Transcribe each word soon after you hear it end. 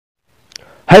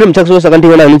Hai Rimchaksoa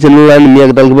sakantikon angni channel lain mi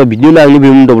agdal ke video na angni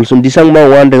bim double sun disang ma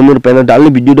wan dengan pena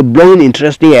da.alni video the blowing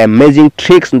interesting amazing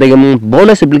tricks dengan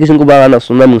bonus application ko ba na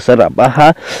sunna mung sara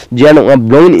baha jian nga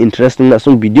blowing interesting na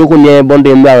sung video ko nya bon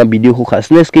dem ba video ko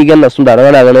khasnes ki gan na sun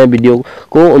dara na video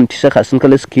ko untisa khasin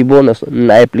kale skibo na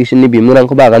application ni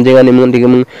bimurang ko ba gan jenga ni mun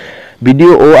dengan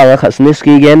video o aga khasnes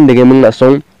ki gen dengan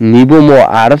nasong nibo mo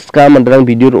arts ka mandrang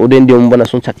video oden diom ba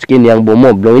nasong chakchikin yang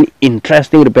bomo blowing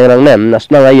interesting repengrang nem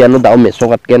nasna ga yano daw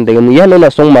mesokat ken dengan yano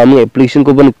nasong mamung application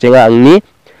ko ban chenga angni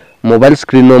mobile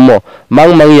screen no mo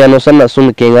mang yano san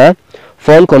nasong kenga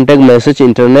phone contact message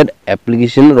internet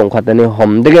application rong khatani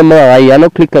home dengan ma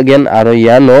yano click again aro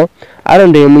yano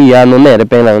dengan yano ne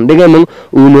repengrang dengan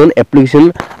unon application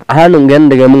ahanungen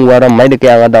dengan wara mai de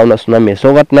ka daw nasna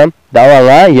mesokat na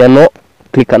dawa yano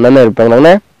klik kanan na repengrang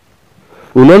na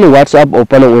unon WhatsApp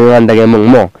open dengan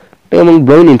mo dengan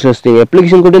blowing interesting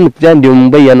application ko din jan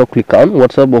dium ba yano click on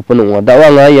WhatsApp open ng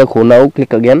dawa ya khona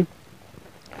click again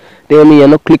dengan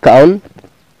yano click on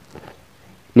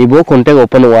nibo contact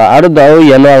open wa aro daw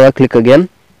yano click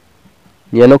again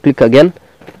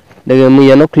dengan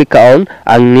yano click on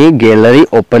angni gallery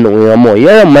open mo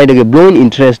ya mai de blowing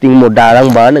interesting mo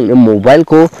darang ba ng mobile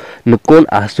ko nukon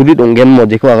asulit onggen mo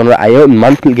jeko akan ayo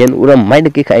monthly gen ura mai de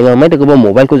ke khainga mai de ko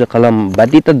mobile ko jakalam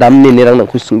badita dam ni nirang na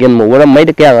khusingen mo ura mai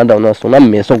de ke anga dauna sona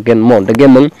mesok gen mo de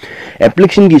mung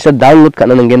application gi sa download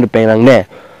kana ngen pengrang ne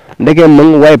de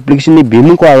mung wa application ni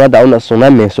bimu ko anga dauna sona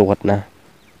mesokot na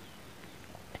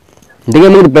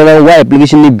dengan mung pengrang wa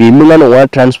application ni bimu na wa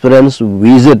Tranferent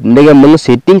widget dengan mung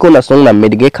setting ko na song na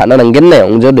medge khana ngen ne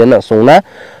ongjo de na song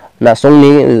na song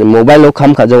ni mobile lo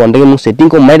kham kha jawan dengan mung setting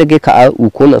ko mai de ke kha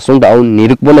uko na song daun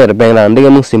niruk boner pengrang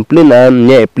dengan mung simply na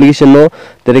ne application no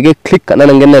terege click kana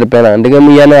ngen ne pengrang dengan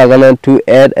mung yana agana to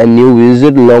add a new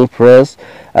widget long press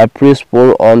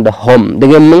for on the home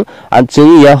dengan mung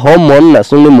anching ya home on na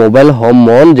song ni mobile home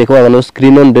on jeko agano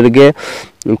screen on terege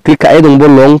click kai dongbo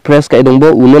long press kai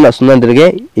dongbo unon asuna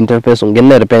derge interface onggen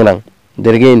ne pengrang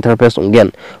derge interface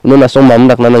onggen unon asong mam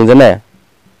dak nanang jane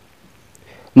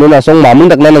unon asong mam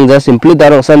dak nanang ja simply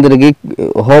darong san derge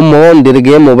home on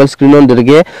derge mobile screen on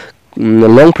derge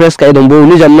long press kai dongbo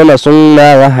uni jamna nasong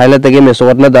na highlight age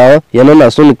mesot na daw yano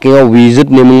nason ke widget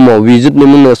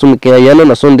nemung nason ke yano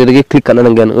nason derge click kana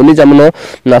ngan uni jamno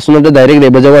nason da direct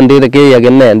reba jawan derge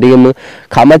yagen na ndigem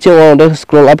khama che wa da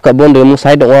scroll up ka bon dem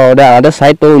side wa da ada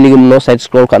side to uni no side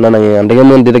scroll kana ngan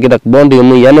ndigem derge dak bon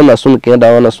dem yano nason ke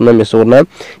daw nason mesot na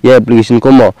ya application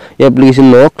ko mo ya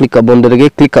application no click ka bon derge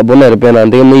click ka bon na repa na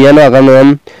ndigem yano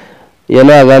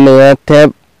agan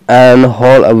tab and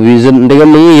hold a widget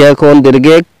dengan ya kon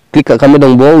derge klik kami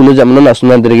dongbo unu jamno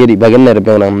nasuna derge di bagian na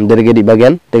repengrang derge di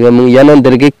bagian dengan yanon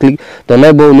derge klik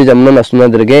tonai bo unu jamno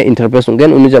nasuna derge interface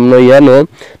ungen unu jamno yano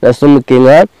nasun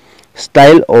kenga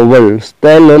style over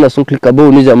style no nasun klik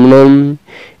kabo unu jamno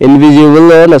invisible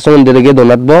no nasun derge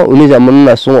donat bo unu jamno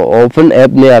nasun open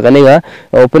app ne aganega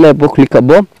open app bo klik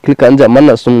kabo klik an jaman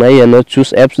nasun na yano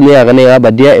choose apps ne aganega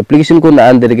badia application ko na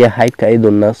an derge hide kai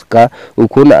donnas ka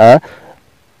ukuna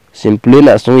simply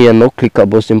na song ya no click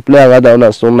abo simply aga daw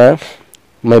na song na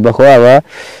may bako aga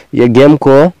ya game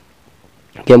ko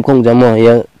jamo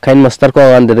ya kain master ko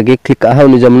aga derge click aha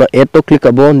ni jamno eto click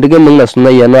abo dige mung na song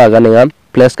na ya no aga nga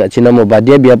plus ka china mo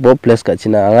badia bia po plus ka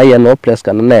china aga ya no plus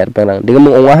ka na er penang dige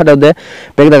mung onga hada de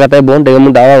pek daga tay bon dige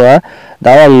mung dawa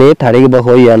ni thari ba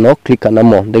ho ya no click kana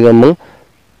mo dige mung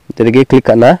derge click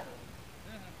kana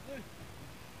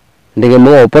dengan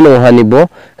mung open oha nibo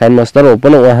kain master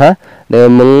open oha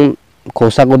dengan mung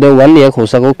khosa ko de one ya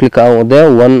khosa ko click on de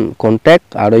one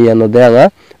contact aro ya no de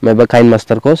aga meba kain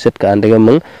master ko set ka dengan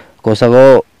mung khosa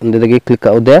ko de click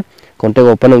on de contact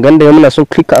open ngan dengan mung langsung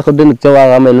click ka ko de jawa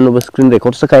aga menu no screen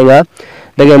record sa kai nga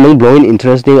dengan mung blowing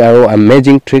interesting aro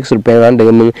amazing tricks repair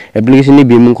dengan mung application ni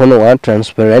bimung kono wa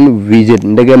Tranferent widget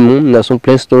dengan mung langsung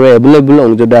play store available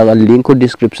ong joda nga link ko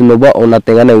description no ba ona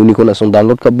tenga na uni ko langsung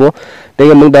download ka bo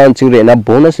dengan mung down ching re na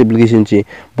bonus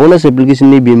application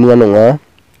ni bimung ano nga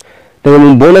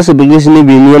dengan bonus application ni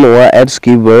bimung ano wa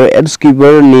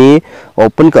adskipper ni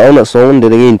open ka ona song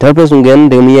dengan interface ungen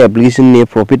dengan ye application ni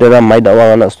profit era mai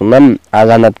dawa na sunam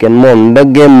aganat ken mon da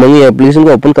game mung application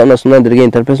ko open ka ona sunam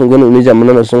dengan interface ungen uni jamna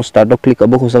na song start to click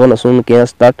abo khosa na song ke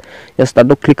start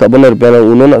to click abo na repena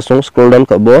uno na song scroll down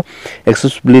ka bo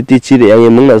accessibility chi re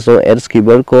yang mung na song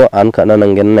adskipper ko an ka na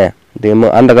nangen ne dengan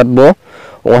an dagat bo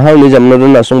wahang ni jamna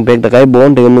na song back dakai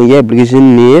bon dengan ye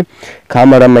application ni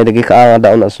kamera mai de ka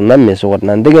ada na sunam mesot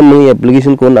na dengan ye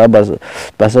application ko na bas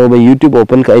ba YouTube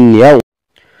open ka in ya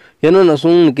Yano na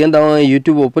song ken da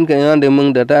YouTube open ka ngan de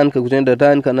mong data an ka kuchen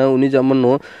data an kana uni zaman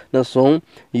no na song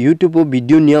YouTube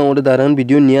video nia ode daran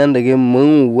video nia dage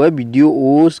mong wa video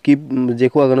o skip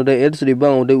jeko agano da ads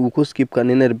riba ode uko skip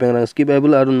kanine ne rpeng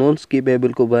skipable ar non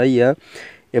skipable ko ba ya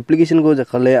application ko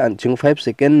jakhale anching 5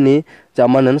 second ni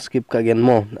jamanan skip ka gen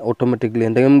mo automatically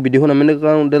ndagam video na mene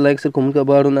ka de like share comment ka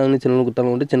baru na angni channel ko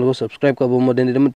tang channel ko subscribe ka bo mo den